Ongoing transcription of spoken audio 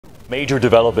Major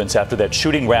developments after that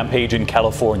shooting rampage in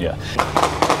California.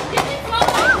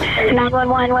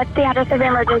 911, what's the address of the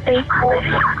emergency?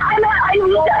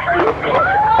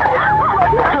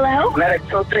 Hello? Medic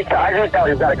 236, I just tell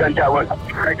you, got a gunshot wound.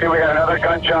 Victor, we got another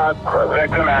gunshot.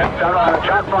 Victim at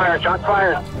shot fired, shot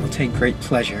fired. I will take great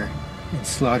pleasure in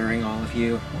slaughtering all of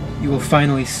you. You will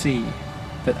finally see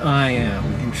that I am,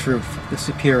 in truth, the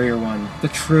superior one, the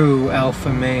true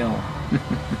alpha male.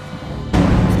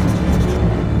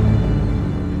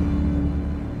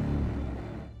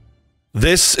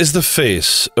 This is the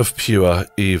face of pure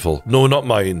evil. No, not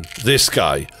mine. This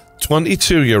guy,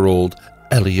 22-year-old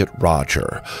Elliot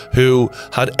Rodgers, who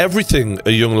had everything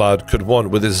a young lad could want,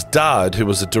 with his dad, who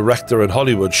was a director in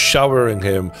Hollywood, showering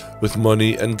him with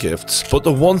money and gifts. But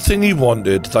the one thing he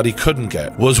wanted that he couldn't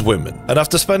get was women. And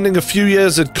after spending a few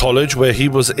years at college where he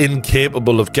was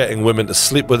incapable of getting women to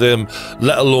sleep with him,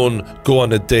 let alone go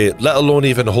on a date, let alone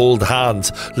even hold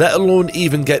hands, let alone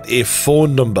even get a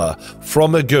phone number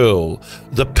from a girl,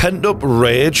 the pent-up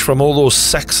rage from all those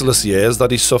sexless years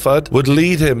that he suffered would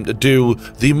lead him to do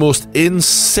the most insane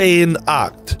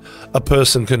act a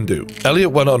person can do.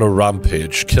 Elliot went on a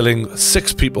rampage, killing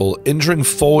 6 people, injuring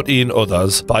 14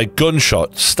 others by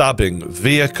gunshot, stabbing,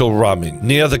 vehicle ramming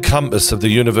near the campus of the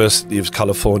University of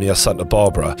California, Santa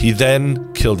Barbara. He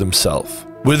then killed himself.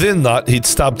 Within that, he'd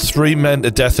stabbed 3 men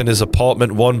to death in his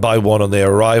apartment one by one on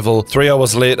their arrival. 3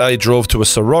 hours later, he drove to a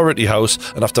sorority house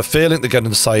and after failing to get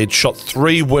inside, shot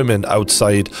 3 women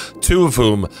outside, 2 of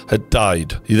whom had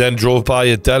died. He then drove by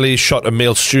a deli, shot a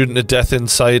male student to death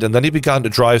inside, and then he began to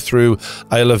drive through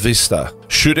Isla Vista,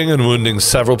 shooting and wounding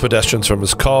several pedestrians from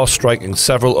his car, striking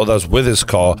several others with his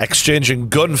car, exchanging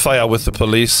gunfire with the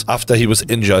police after he was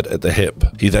injured at the hip.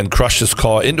 He then crashed his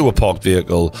car into a parked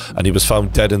vehicle and he was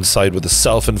found dead inside with a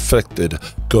self-inflicted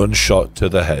gunshot to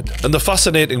the head. And the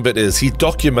fascinating bit is he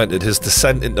documented his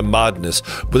descent into madness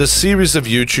with a series of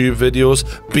YouTube videos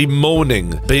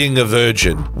bemoaning being a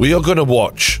virgin. We are going to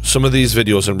watch some of these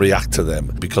videos and react to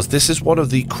them because this is one of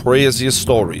the craziest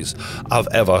stories I've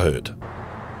ever heard.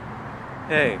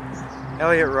 Hey,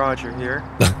 Elliot Rodgers here.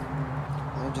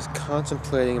 I'm just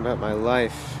contemplating about my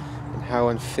life and how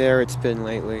unfair it's been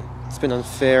lately. It's been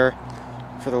unfair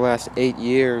for the last 8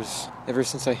 years, ever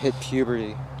since I hit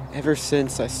puberty, ever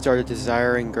since I started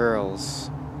desiring girls.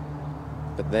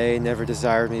 But they never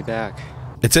desired me back.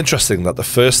 It's interesting that the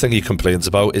first thing he complains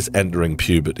about is entering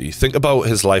puberty. Think about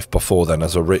his life before then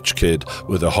as a rich kid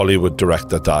with a Hollywood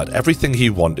director dad. Everything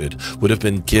he wanted would have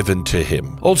been given to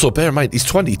him. Also, bear in mind, he's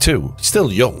 22. He's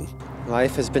still young.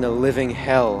 Life has been a living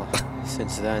hell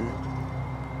since then.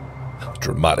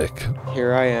 Dramatic.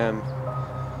 Here I am,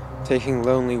 taking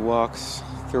lonely walks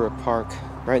through a park.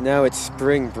 Right now it's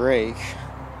spring break.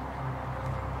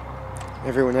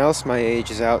 Everyone else my age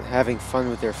is out having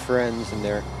fun with their friends and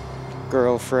their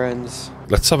girlfriends.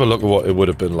 Let's have a look at what it would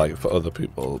have been like for other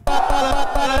people.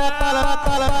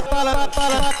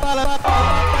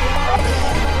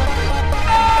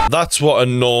 That's what a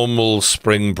normal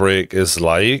spring break is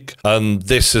like, and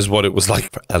this is what it was like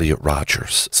for Elliot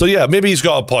Rodgers. So yeah, maybe he's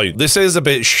got a point. This is a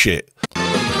bit shit.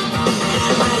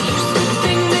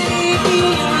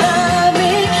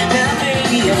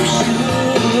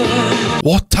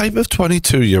 What type of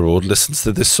 22-year-old listens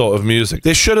to this sort of music?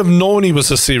 They should have known he was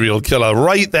a serial killer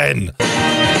right then.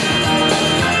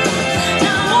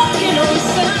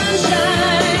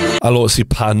 I'll notice he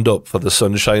panned up for the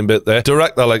sunshine bit there.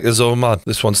 Director like his own man.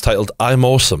 This one's titled, I'm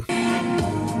Awesome.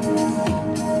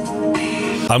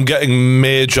 I'm getting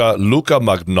major Luca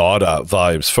Magnotta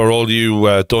vibes for all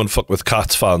you Don't Fuck With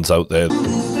Cats fans out there.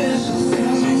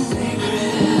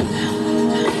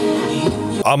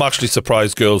 I'm actually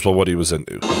surprised girls were what he was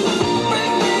into.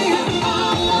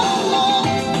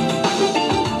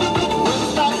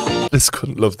 This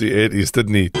couldn't love the 80s,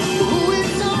 didn't he?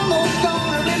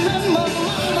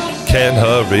 Can't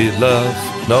hurry,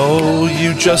 love. No,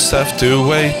 you just have to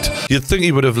wait. You'd think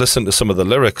he would have listened to some of the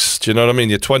lyrics. Do you know what I mean?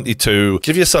 You're 22.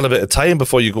 Give yourself a bit of time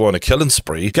before you go on a killing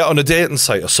spree. Get on a dating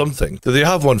site or something. Do they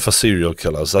have one for serial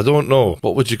killers? I don't know.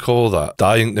 What would you call that?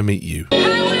 Dying to meet you.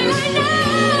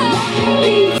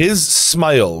 His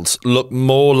smiles look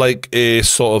more like a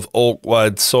sort of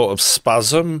awkward sort of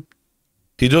spasm.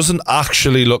 He doesn't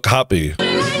actually look happy.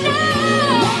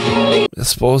 I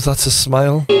suppose that's a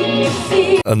smile.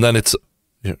 And then it's...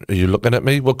 Are you looking at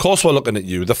me? Well, of course we're looking at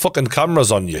you. The fucking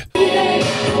camera's on you.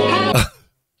 A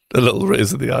little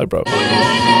raise of the eyebrow.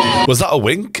 Was that a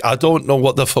wink? I don't know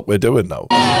what the fuck we're doing now.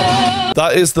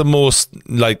 That is the most,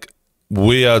 like...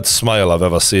 weird smile I've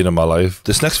ever seen in my life.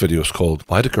 This next video is called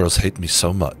Why Do Girls Hate Me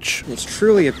So Much? It's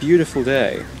truly a beautiful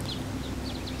day.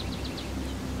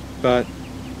 But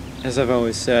As I've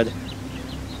always said,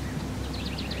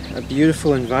 a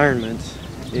beautiful environment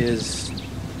is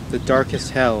the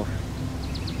darkest hell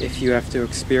if you have to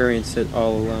experience it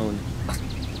all alone.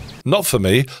 Not for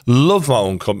me. Love my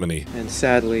own company. And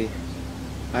sadly,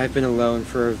 I've been alone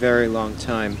for a very long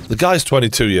time. The guy's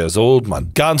 22 years old,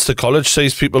 man. Gans to college,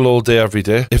 sees people all day, every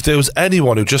day. If there was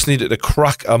anyone who just needed to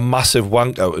crack a massive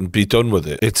wank out and be done with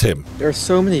it, it's him. There are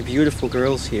so many beautiful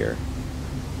girls here,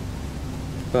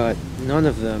 but none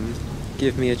of them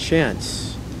give me a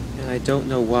chance, and I don't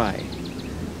know why.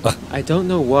 I don't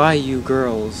know why you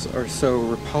girls are so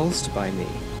repulsed by me.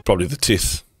 Probably the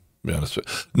teeth. Be honest with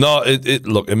you. No,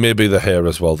 look, it may be the hair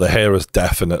as well. The hair is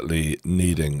definitely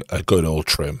needing a good old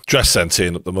trim. Dress sense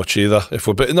ain't up to much either, if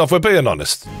we're being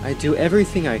honest. I do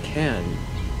everything I can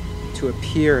to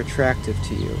appear attractive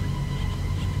to you.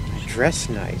 I dress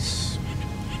nice.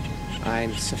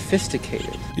 I'm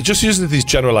sophisticated. You're just using these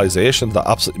generalizations that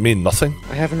absolutely mean nothing.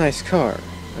 I have a nice car,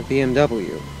 a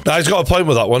BMW. Now, he's got a point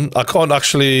with that one. I can't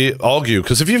actually argue,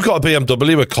 because if you've got a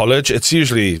BMW at college, it's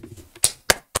usually...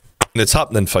 it's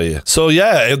happening for you. So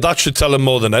yeah, that should tell him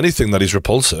more than anything that he's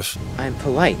repulsive. I'm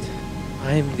polite.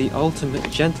 I'm the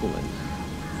ultimate gentleman.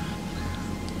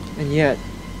 And yet,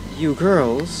 you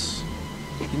girls,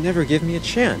 you never give me a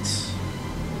chance.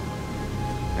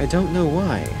 I don't know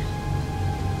why.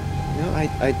 You know,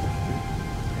 I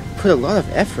put a lot of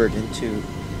effort into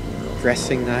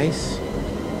dressing nice.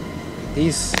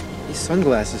 These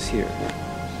sunglasses here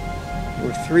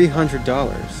were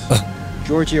 $300.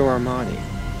 Giorgio Armani.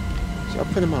 So I'll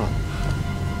put them on.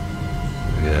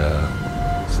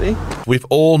 Yeah. See? We've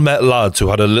all met lads who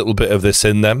had a little bit of this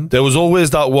in them. There was always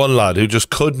that one lad who just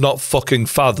could not fucking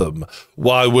fathom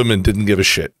why women didn't give a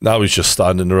shit. Now he's just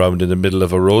standing around in the middle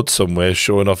of a road somewhere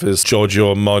showing off his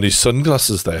Giorgio Armani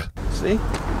sunglasses there. See?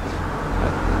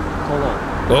 Hold on.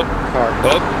 Oh. Car.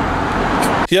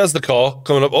 Oh. Here's the car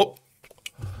coming up. Oh.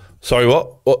 Sorry,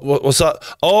 what's that?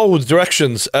 Oh, the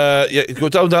directions. Yeah, go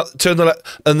down that, turn the left,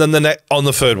 and then the next on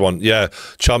the third one. Yeah,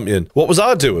 champion. What was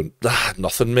I doing?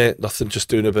 Nothing, mate. Nothing. Just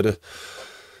doing a bit of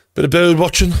bird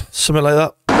watching, something like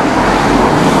that.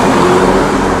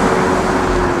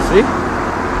 See?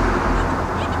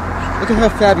 Look at how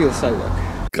fabulous I look.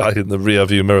 Guy in the rear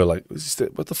view mirror, like,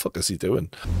 what the fuck is he doing?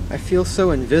 I feel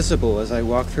so invisible as I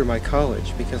walk through my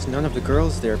college because none of the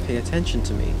girls there pay attention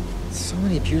to me. So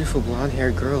many beautiful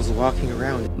blonde-haired girls walking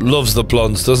around. Loves the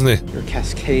blondes, doesn't he? Your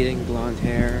cascading blonde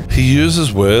hair. He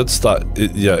uses words that,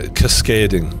 yeah,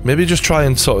 cascading. Maybe just try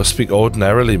and sort of speak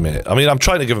ordinarily, mate. I mean, I'm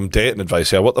trying to give him dating advice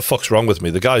here. What the fuck's wrong with me?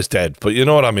 The guy's dead, but you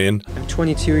know what I mean? I'm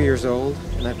 22 years old,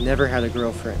 and I've never had a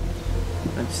girlfriend.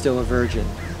 I'm still a virgin.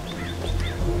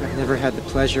 I've never had the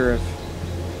pleasure of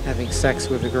having sex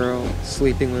with a girl,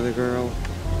 sleeping with a girl,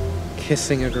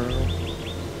 kissing a girl.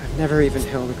 I've never even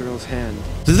held a girl's hand.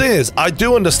 The thing is, I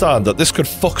do understand that this could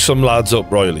fuck some lads up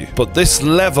royally, but this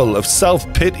level of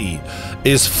self-pity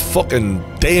is fucking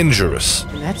dangerous.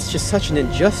 And that's just such an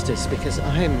injustice because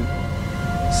I'm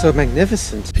so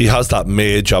magnificent. He has that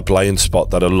major blind spot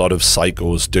that a lot of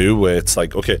psychos do, where it's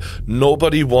like, okay,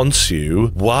 nobody wants you,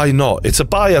 why not? It's a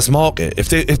buyer's market. If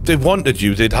they wanted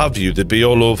you, they'd have you, they'd be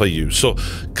all over you. So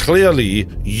clearly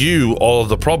you are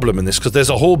the problem in this, because there's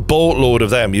a whole boatload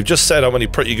of them. You've just said how many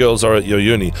pretty girls are at your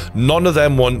uni. None of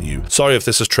them want you. Sorry if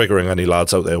this is triggering any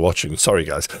lads out there watching. Sorry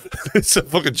guys. It's a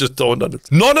fucking just dawned on it.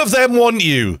 None of them want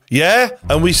you, yeah?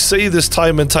 And we see this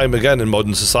time and time again in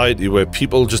modern society where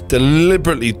people just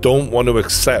deliberately don't want to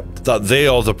accept that they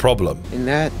are the problem. And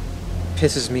that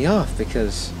pisses me off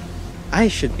because I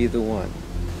should be the one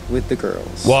with the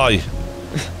girls. Why?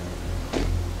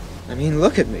 I mean,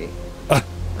 look at me.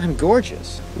 I'm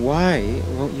gorgeous. Why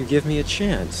won't you give me a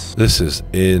chance? This is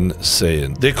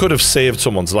insane. They could have saved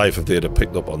someone's life if they had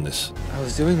picked up on this. I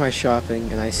was doing my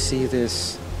shopping and I see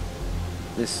this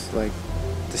like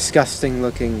disgusting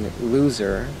looking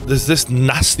loser. There's this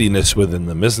nastiness within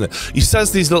them, isn't it? He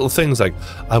says these little things like,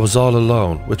 I was all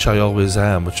alone, which I always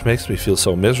am, which makes me feel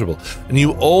so miserable. And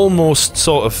you almost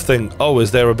sort of think, oh,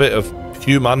 is there a bit of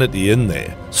humanity in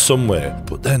there somewhere?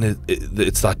 But then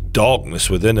it's that darkness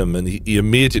within him, and he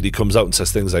immediately comes out and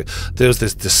says things like, there's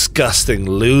this disgusting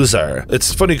loser.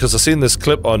 It's funny because I've seen this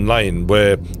clip online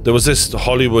where there was this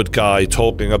Hollywood guy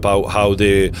talking about how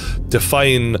they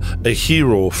define a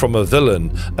hero from a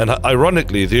villain, and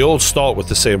ironically they all start with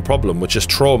the same problem, which is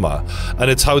trauma,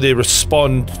 and it's how they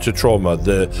respond to trauma.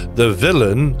 The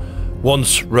villain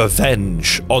wants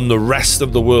revenge on the rest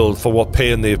of the world for what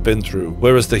pain they've been through,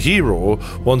 whereas the hero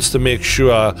wants to make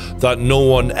sure that no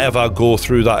one ever go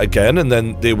through that again, and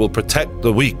then they will protect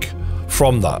the weak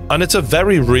from that. And it's a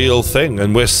very real thing,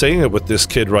 and we're seeing it with this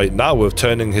kid right now, of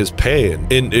turning his pain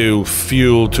into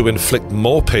fuel to inflict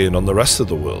more pain on the rest of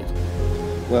the world.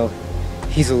 Well,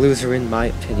 he's a loser in my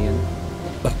opinion.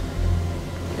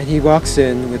 And he walks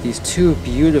in with these two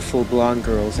beautiful blonde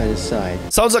girls at his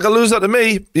side. Sounds like a loser to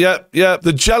me. Yeah.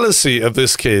 The jealousy of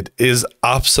this kid is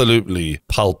absolutely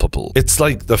palpable. It's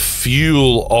like the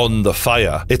fuel on the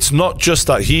fire. It's not just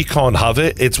that he can't have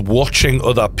it, it's watching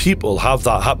other people have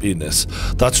that happiness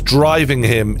that's driving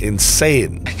him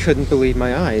insane. I couldn't believe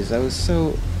my eyes. I was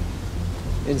so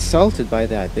insulted by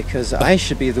that, because I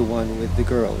should be the one with the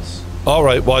girls.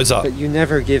 Alright, why is that? But you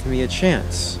never give me a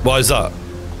chance. Why is that?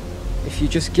 If you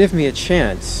just give me a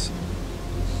chance,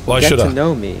 Why get should to I?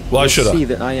 know me, Why you'll should I? see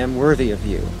that I am worthy of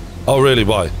you. Oh, really?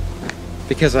 Why?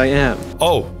 Because I am.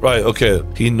 Oh, right, okay.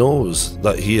 He knows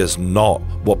that he is not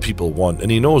what people want,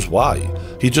 and he knows why.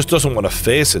 He just doesn't want to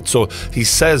face it. So he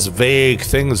says vague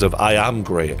things of, I am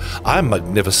great, I'm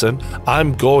magnificent,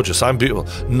 I'm gorgeous, I'm beautiful.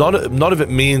 None of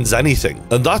it means anything.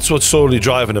 And that's what's solely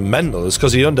driving him mental, is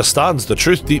because he understands the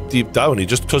truth deep down. He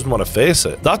just doesn't want to face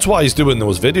it. That's why he's doing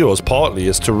those videos, partly,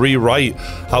 is to rewrite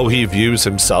how he views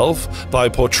himself by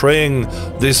portraying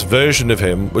this version of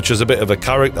him, which is a bit of a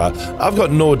character. I've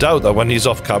got no doubt that when he's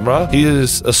off camera, he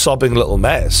is a sobbing little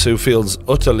mess who feels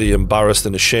utterly embarrassed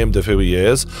and ashamed of who he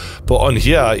is. But on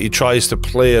here, he tries to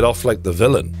play it off like the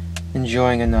villain.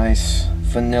 Enjoying a nice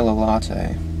vanilla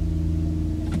latte.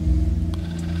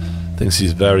 Thinks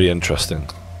he's very interesting.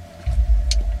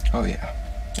 Oh yeah,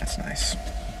 that's nice.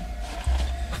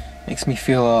 Makes me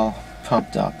feel all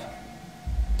pumped up.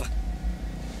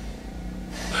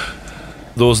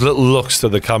 Those little looks to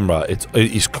the camera,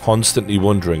 he's constantly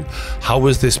wondering, how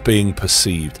is this being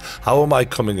perceived? How am I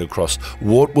coming across?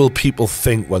 What will people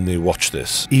think when they watch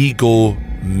this? Ego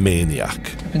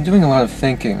maniac. I've been doing a lot of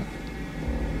thinking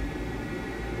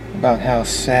about how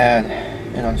sad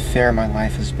and unfair my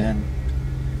life has been.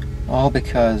 All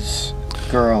because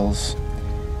girls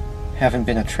haven't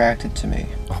been attracted to me.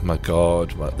 Oh my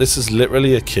god, man. This is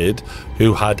literally a kid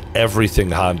who had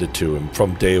everything handed to him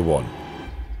from day one.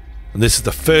 And this is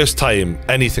the first time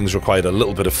anything's required a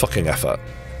little bit of fucking effort.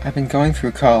 I've been going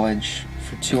through college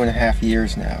for 2.5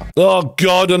 years now. Oh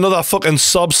god, another fucking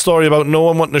sob story about no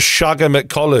one wanting to shag him at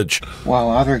college. While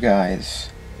other guys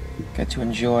get to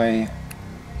enjoy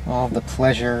all the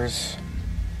pleasures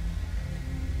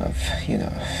of, you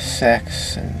know,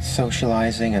 sex and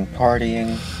socializing and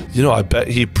partying. You know, I bet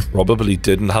he probably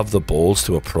didn't have the balls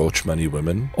to approach many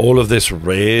women. All of this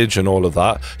rage and all of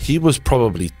that, he was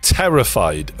probably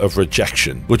terrified of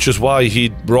rejection, which is why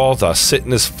he'd rather sit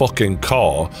in his fucking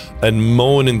car and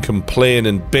moan and complain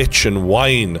and bitch and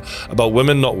whine about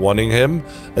women not wanting him,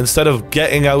 instead of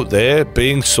getting out there,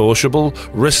 being sociable,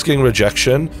 risking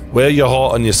rejection, wear your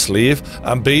heart on your sleeve,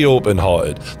 and be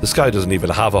open-hearted. This guy doesn't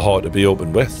even have a heart to be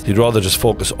open with. He'd rather just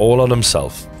focus all on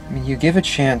himself. I mean, you give a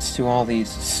chance to all these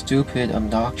stupid,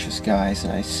 obnoxious guys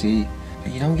that I see,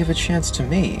 but you don't give a chance to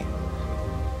me.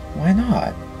 Why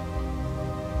not?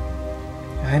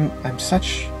 I'm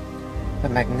such a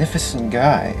magnificent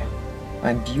guy.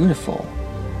 I'm beautiful.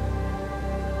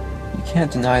 You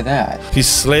can't deny that. He's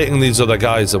slating these other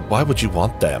guys. Why would you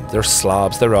want them? They're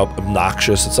slobs, they're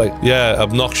obnoxious. It's like, yeah,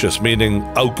 obnoxious, meaning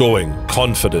outgoing,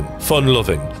 confident,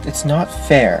 fun-loving. It's not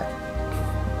fair.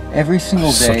 Every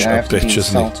single day I have to be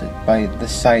insulted by the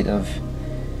sight of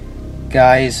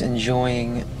guys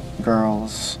enjoying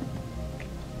girls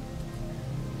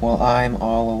while I'm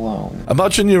all alone.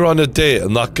 Imagine you're on a date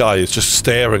and that guy is just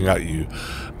staring at you,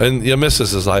 and your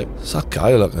missus is like, "What's that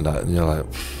guy looking at?" And you're like,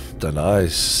 "They're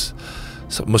nice."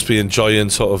 So must be enjoying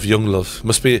sort of young love.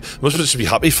 Must just be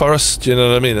happy for us. Do you know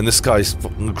what I mean? And this guy's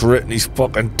fucking gritting his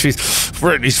fucking teeth,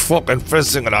 gritting his fucking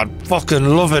fisting, and I'd fucking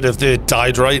love it if they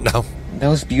died right now.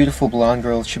 Those beautiful blonde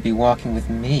girls should be walking with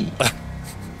me.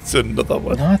 It's another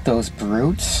one. Not those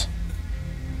brutes.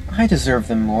 I deserve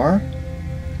them more.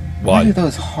 Why? Why do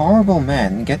those horrible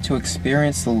men get to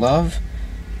experience the love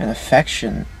and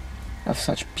affection of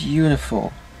such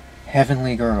beautiful,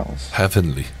 heavenly girls?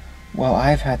 Heavenly. Well,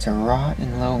 I've had to rot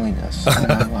in loneliness all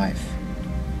my life.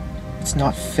 It's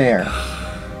not fair.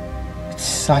 It's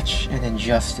such an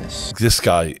injustice. This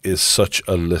guy is such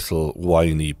a little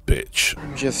whiny bitch.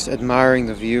 I'm just admiring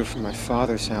the view from my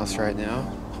father's house right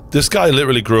now. This guy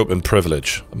literally grew up in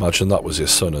privilege. Imagine that was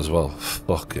his son as well.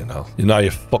 Fucking hell. You know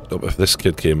you're fucked up if this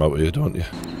kid came out here, don't you?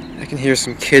 I can hear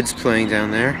some kids playing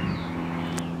down there.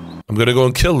 I'm gonna go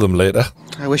and kill them later.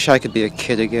 I wish I could be a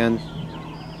kid again.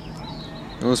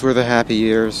 Those were the happy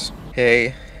years.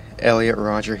 Hey, Elliot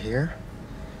Rodgers here.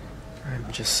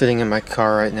 I'm just sitting in my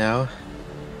car right now,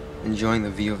 enjoying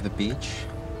the view of the beach.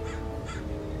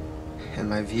 And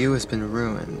my view has been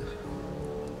ruined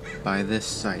by this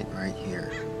sight right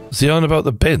here. Is he on about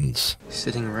the bins?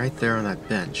 Sitting right there on that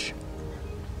bench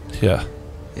Yeah.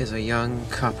 is a young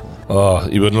couple. Oh,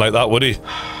 he wouldn't like that, would he?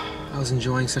 I was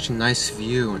enjoying such a nice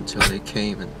view until they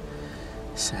came and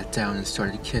sat down and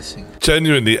started kissing.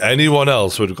 Genuinely, anyone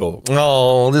else would go,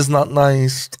 oh, this is not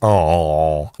nice.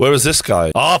 Oh. Whereas this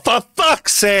guy, oh, for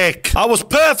fuck's sake! I was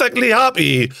perfectly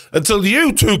happy until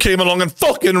you two came along and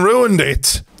fucking ruined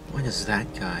it. Why does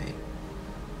that guy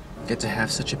get to have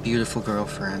such a beautiful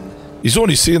girlfriend? He's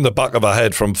only seeing the back of her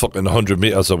head from fucking 100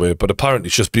 meters away, but apparently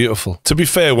she's beautiful. To be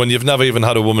fair, when you've never even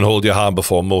had a woman hold your hand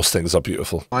before, most things are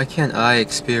beautiful. Why can't I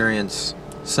experience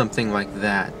something like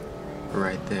that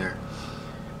right there?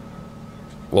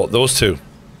 What, those two?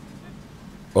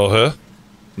 Or her?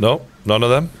 No? None of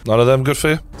them? None of them good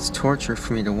for you? It's torture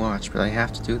for me to watch, but I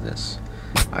have to do this.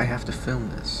 I have to film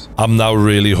this. I'm now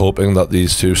really hoping that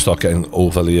these two start getting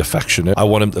overly affectionate. I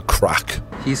want him to crack.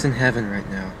 He's in heaven right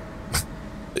now.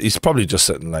 He's probably just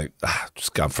sitting like,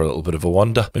 just going for a little bit of a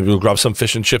wander. Maybe we'll grab some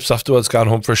fish and chips afterwards, going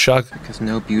home for a shag. Because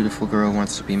no beautiful girl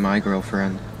wants to be my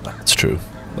girlfriend. That's true.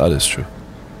 That is true.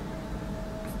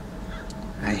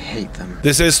 I hate them.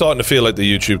 This is starting to feel like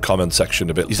the YouTube comment section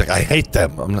a bit. He's like, I hate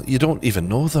them. I'm like, you don't even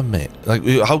know them, mate. Like,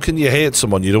 how can you hate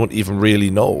someone you don't even really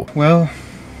know? Well,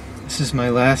 this is my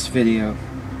last video.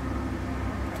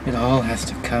 It all has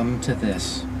to come to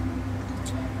this.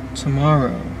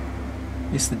 Tomorrow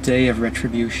is the day of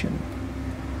retribution.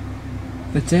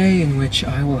 The day in which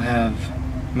I will have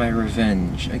my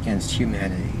revenge against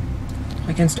humanity.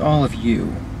 Against all of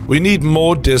you. We need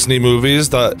more Disney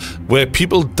movies where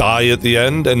people die at the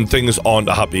end and things aren't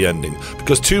a happy ending.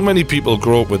 Because too many people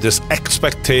grow up with this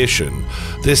expectation,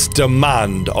 this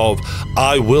demand of,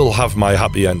 I will have my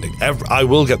happy ending. I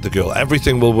will get the girl.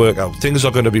 Everything will work out. Things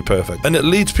are going to be perfect. And it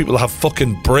leads people to have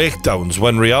fucking breakdowns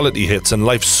when reality hits and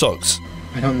life sucks.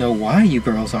 I don't know why you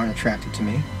girls aren't attracted to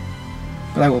me,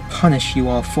 but I will punish you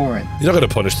all for it. You're not going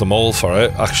to punish them all for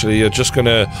it. Actually, you're just going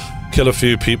to kill a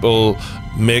few people,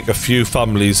 make a few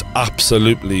families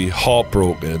absolutely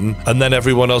heartbroken, and then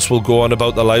everyone else will go on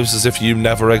about their lives as if you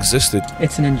never existed.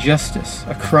 It's an injustice,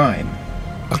 a crime,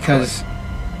 because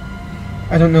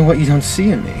I don't know what you don't see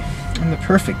in me. I'm the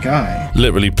perfect guy.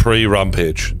 Literally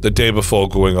pre-rampage, the day before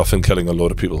going off and killing a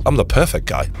load of people. I'm the perfect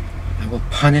guy. I will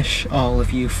punish all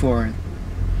of you for it.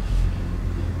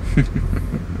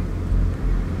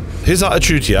 His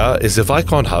attitude here is, if I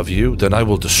can't have you, then I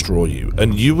will destroy you.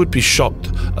 And you would be shocked.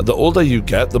 The older you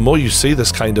get, the more you see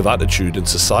this kind of attitude in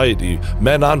society,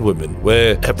 men and women,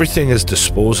 where everything is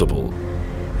disposable.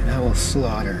 And I will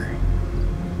slaughter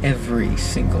every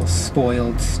single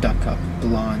spoiled, stuck-up,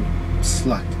 blonde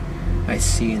slut I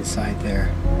see inside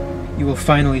there. You will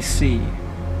finally see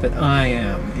that I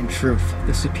am, in truth,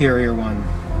 the superior one.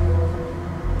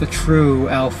 The true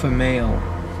alpha male.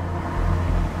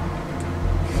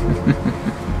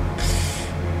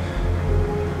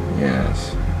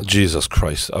 Yes. Jesus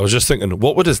Christ. I was just thinking,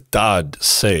 what would his dad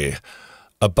say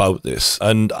about this?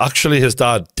 And actually, his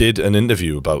dad did an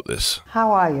interview about this.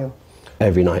 How are you?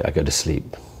 Every night I go to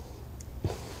sleep.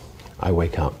 I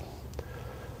wake up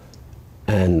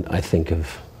and I think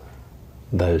of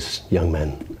those young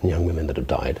men and young women that have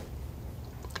died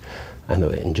and that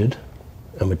were injured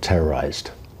and were terrorized.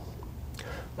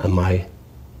 And my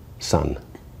son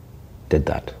did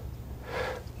that.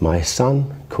 My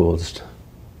son caused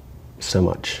so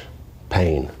much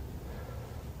pain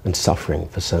and suffering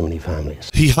for so many families.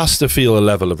 He has to feel a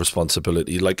level of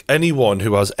responsibility. Like anyone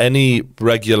who has any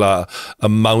regular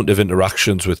amount of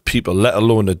interactions with people, let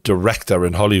alone a director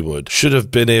in Hollywood, should have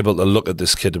been able to look at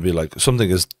this kid and be like, something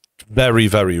is very,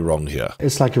 very wrong here.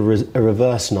 It's like a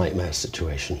reverse nightmare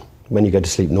situation. When you go to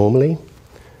sleep normally,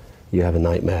 you have a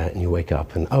nightmare and you wake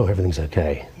up and, oh, everything's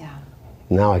okay. Yeah.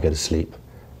 Now I go to sleep,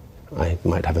 I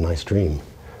might have a nice dream.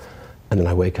 And then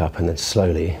I wake up and then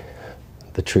slowly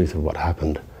the truth of what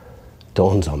happened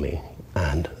dawns on me.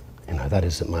 And, you know, that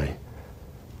is that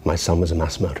my son was a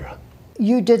mass murderer.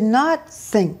 You did not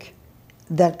think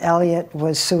that Elliot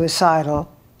was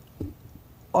suicidal,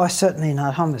 or certainly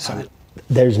not homicide.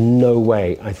 There's no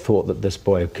way I thought that this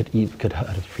boy could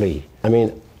hurt a flea. I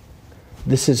mean,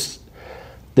 this is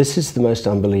the most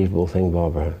unbelievable thing,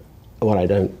 Barbara. What I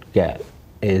don't get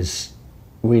is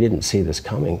we didn't see this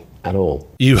coming at all.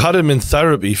 You had him in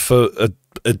therapy for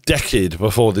a decade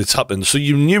before this happened, so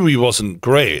you knew he wasn't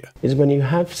great. Is when you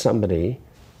have somebody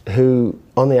who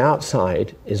on the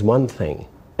outside is one thing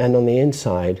and on the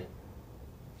inside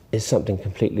is something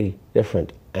completely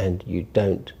different, and you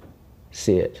don't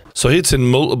see it. So he'd seen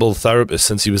multiple therapists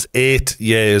since he was 8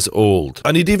 years old.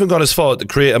 And he'd even gone as far to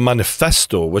create a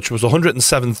manifesto, which was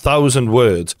 107,000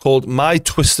 words, called My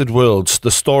Twisted Worlds,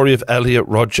 The Story of Elliot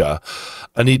Rodgers.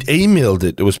 And he'd emailed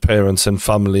it to his parents and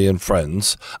family and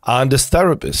friends and his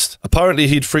therapist. Apparently,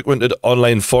 he'd frequented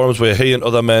online forums where he and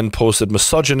other men posted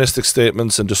misogynistic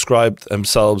statements and described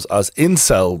themselves as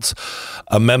incels,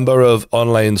 a member of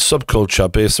online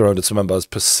subculture based around its members'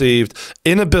 perceived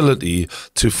inability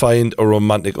to find a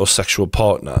romantic or sexual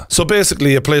partner. So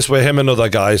basically, a place where him and other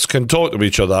guys can talk to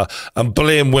each other and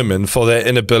blame women for their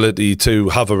inability to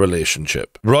have a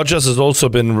relationship. Rodgers has also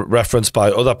been referenced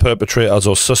by other perpetrators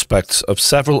or suspects of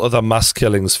several other mass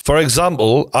killings. For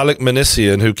example, Alec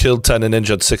Manessian, who killed 10 and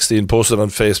injured 16, posted on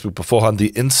Facebook beforehand,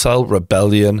 "The Incel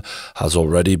rebellion has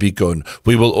already begun.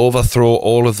 We will overthrow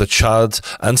all of the Chads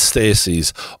and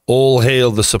Stacys. All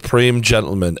hail the supreme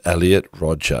gentleman, Elliot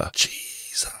Rodgers."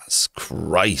 Jesus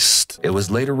Christ. It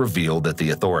was later revealed that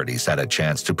the authorities had a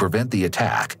chance to prevent the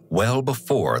attack well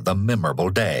before the memorable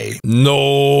day.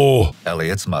 No.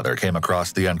 Elliot's mother came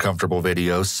across the uncomfortable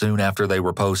videos soon after they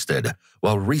were posted,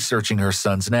 while researching her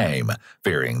son's name,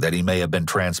 fearing that he may have been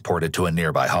transported to a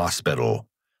nearby hospital.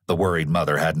 The worried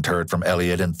mother hadn't heard from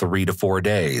Elliot in 3 to 4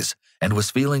 days and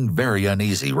was feeling very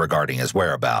uneasy regarding his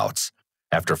whereabouts.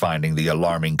 After finding the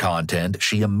alarming content,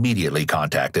 she immediately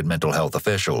contacted mental health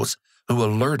officials, who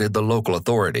alerted the local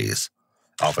authorities.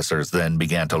 Officers then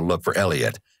began to look for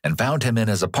Elliot and found him in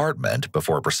his apartment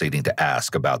before proceeding to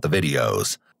ask about the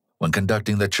videos. When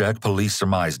conducting the check, police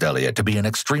surmised Elliot to be an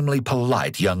extremely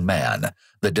polite young man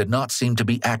that did not seem to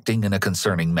be acting in a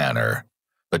concerning manner.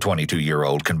 The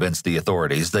 22-year-old convinced the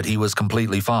authorities that he was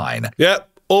completely fine. Yep.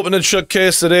 Open and shut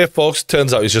case today, folks.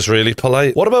 Turns out he's just really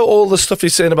polite. What about all the stuff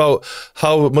he's saying about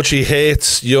how much he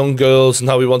hates young girls and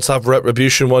how he wants to have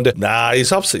retribution one day? Nah,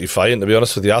 he's absolutely fine, to be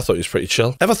honest with you. I thought he was pretty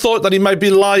chill. Ever thought that he might be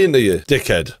lying to you,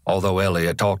 dickhead? Although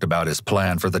Elliot talked about his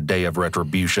plan for the day of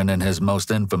retribution in his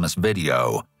most infamous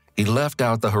video, he left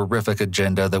out the horrific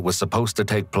agenda that was supposed to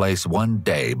take place one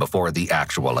day before the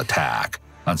actual attack.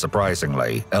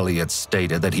 Unsurprisingly, Elliot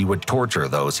stated that he would torture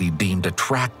those he deemed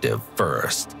attractive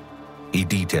first. He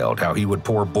detailed how he would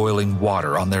pour boiling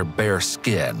water on their bare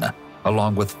skin,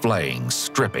 along with flaying,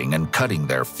 stripping, and cutting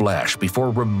their flesh before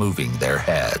removing their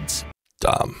heads.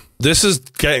 Damn. This is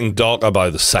getting darker by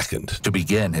the second. To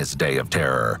begin his day of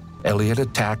terror, Elliot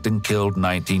attacked and killed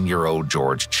 19-year-old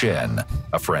George Chin,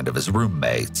 a friend of his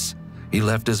roommates. He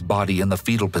left his body in the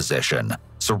fetal position,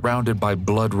 surrounded by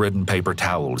blood-ridden paper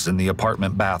towels in the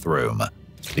apartment bathroom.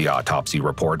 The autopsy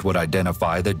report would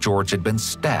identify that George had been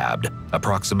stabbed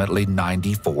approximately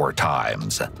 94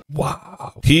 times.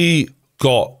 Wow. He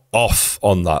got off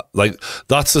on that. Like,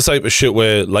 that's the type of shit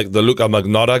where, like, the Luca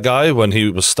Magnotta guy, when he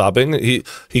was stabbing, he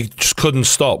just couldn't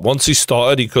stop. Once he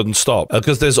started, he couldn't stop.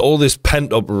 Because there's all this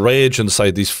pent-up rage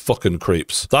inside these fucking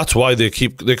creeps. That's why they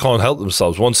can't help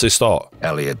themselves once they start.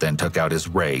 Elliot then took out his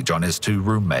rage on his 2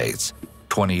 roommates,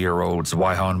 20-year-olds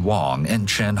Waihan Wong and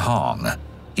Chen Hong.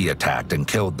 He attacked and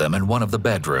killed them in one of the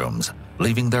bedrooms,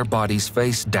 leaving their bodies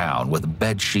face down with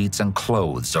bed sheets and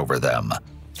clothes over them.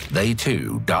 They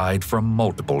too died from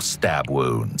multiple stab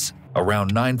wounds.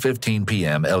 Around 9:15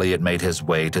 p.m., Elliot made his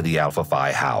way to the Alpha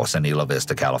Phi house in Isla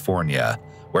Vista, California,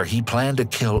 where he planned to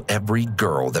kill every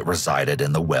girl that resided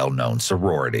in the well-known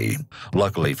sorority.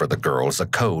 Luckily for the girls, a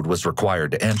code was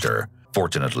required to enter.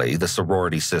 Fortunately, the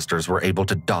sorority sisters were able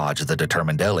to dodge the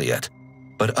determined Elliot.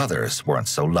 But others weren't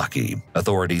so lucky.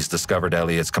 Authorities discovered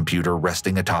Elliot's computer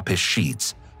resting atop his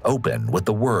sheets, open with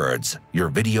the words, "Your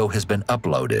video has been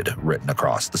uploaded," written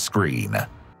across the screen.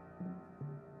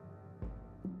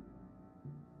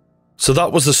 So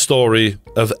that was the story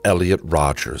of Elliot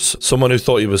Rodgers, someone who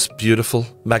thought he was beautiful,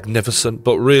 magnificent,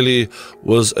 but really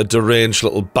was a deranged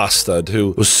little bastard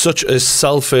who was such a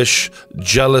selfish,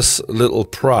 jealous little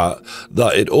prat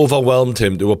that it overwhelmed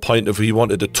him to a point of he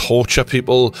wanted to torture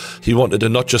people. He wanted to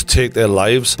not just take their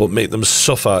lives, but make them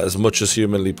suffer as much as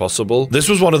humanly possible. This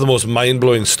was one of the most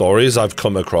mind-blowing stories I've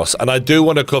come across, and I do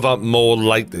want to cover more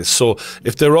like this. So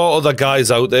if there are other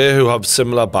guys out there who have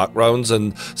similar backgrounds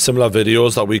and similar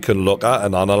videos that we can look at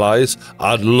and analyze,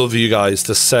 I'd love you guys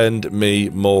to send me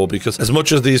more, because as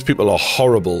much as these people are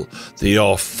horrible, they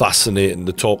are fascinating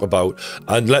to talk about.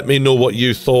 And let me know what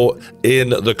you thought in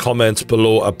the comments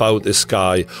below about this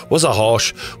guy. Was it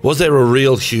harsh? Was there a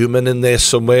real human in there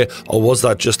somewhere, or was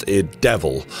that just a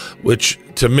devil? Which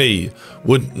to me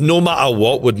would, no matter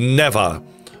what, would never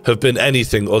have been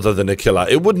anything other than a killer.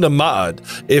 It wouldn't have mattered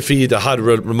if he'd had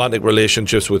romantic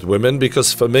relationships with women,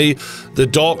 because for me, the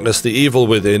darkness, the evil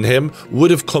within him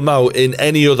would have come out in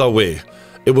any other way.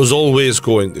 It was always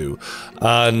going to.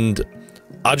 And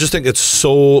I just think it's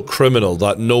so criminal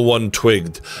that no one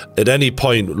twigged at any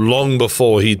point long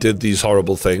before he did these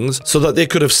horrible things so that they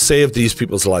could have saved these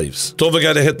people's lives. Don't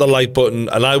forget to hit the like button,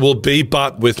 and I will be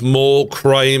back with more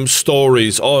crime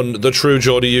stories on the True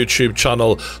Geordie YouTube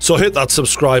channel. So hit that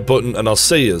subscribe button and I'll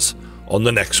see you on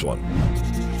the next one.